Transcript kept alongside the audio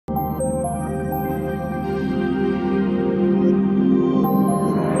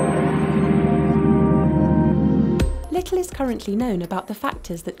currently known about the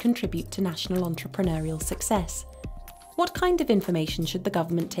factors that contribute to national entrepreneurial success? What kind of information should the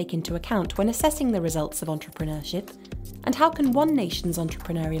government take into account when assessing the results of entrepreneurship? And how can one nation's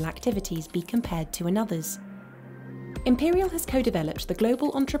entrepreneurial activities be compared to another's? Imperial has co-developed the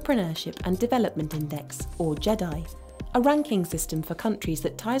Global Entrepreneurship and Development Index, or GEDI, a ranking system for countries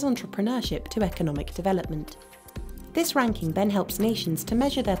that ties entrepreneurship to economic development. This ranking then helps nations to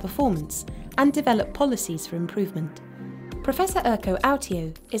measure their performance and develop policies for improvement. Professor Erko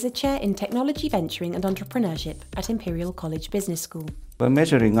Autio is a chair in Technology Venturing and Entrepreneurship at Imperial College Business School. Well,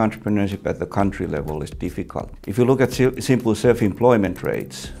 measuring entrepreneurship at the country level is difficult. If you look at simple self-employment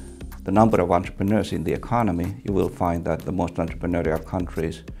rates, the number of entrepreneurs in the economy, you will find that the most entrepreneurial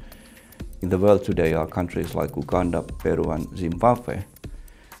countries in the world today are countries like Uganda, Peru and Zimbabwe.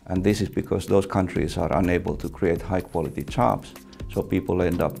 And this is because those countries are unable to create high-quality jobs, so people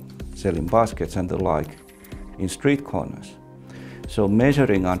end up selling baskets and the like in street corners. So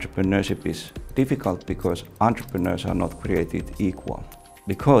measuring entrepreneurship is difficult because entrepreneurs are not created equal.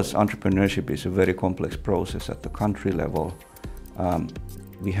 Because entrepreneurship is a very complex process at the country level,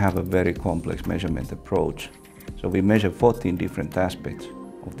 we have a very complex measurement approach. So we measure 14 different aspects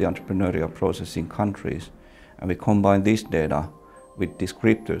of the entrepreneurial process in countries, and we combine this data with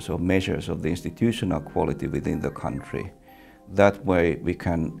descriptors or measures of the institutional quality within the country. That way we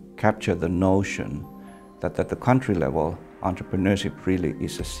can capture the notion that at the country level, entrepreneurship really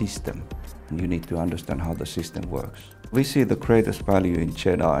is a system, and you need to understand how the system works. We see the greatest value in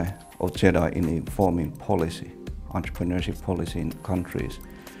GEDI in informing policy, entrepreneurship policy in countries.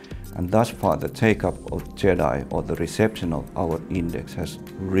 And thus far, the take-up of GEDI, or the reception of our index, has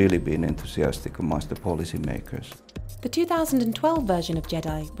really been enthusiastic amongst the policymakers. The 2012 version of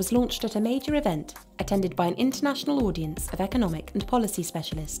GEDI was launched at a major event attended by an international audience of economic and policy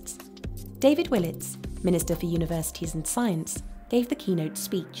specialists. David Willits, Minister for Universities and Science, gave the keynote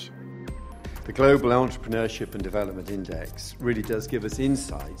speech. The Global Entrepreneurship and Development Index really does give us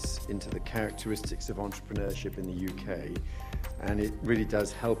insights into the characteristics of entrepreneurship in the UK, and it really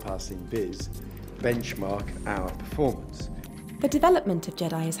does help us in BIS benchmark our performance. The development of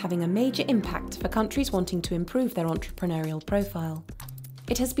GEDI is having a major impact for countries wanting to improve their entrepreneurial profile.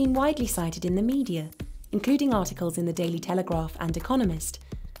 It has been widely cited in the media, including articles in the Daily Telegraph and Economist,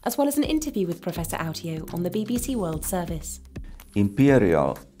 as well as an interview with Professor Autio on the BBC World Service.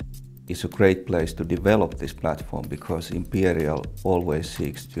 Imperial is a great place to develop this platform because Imperial always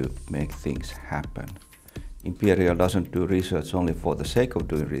seeks to make things happen. Imperial doesn't do research only for the sake of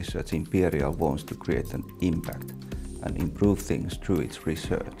doing research. Imperial wants to create an impact and improve things through its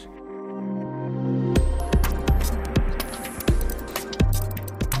research.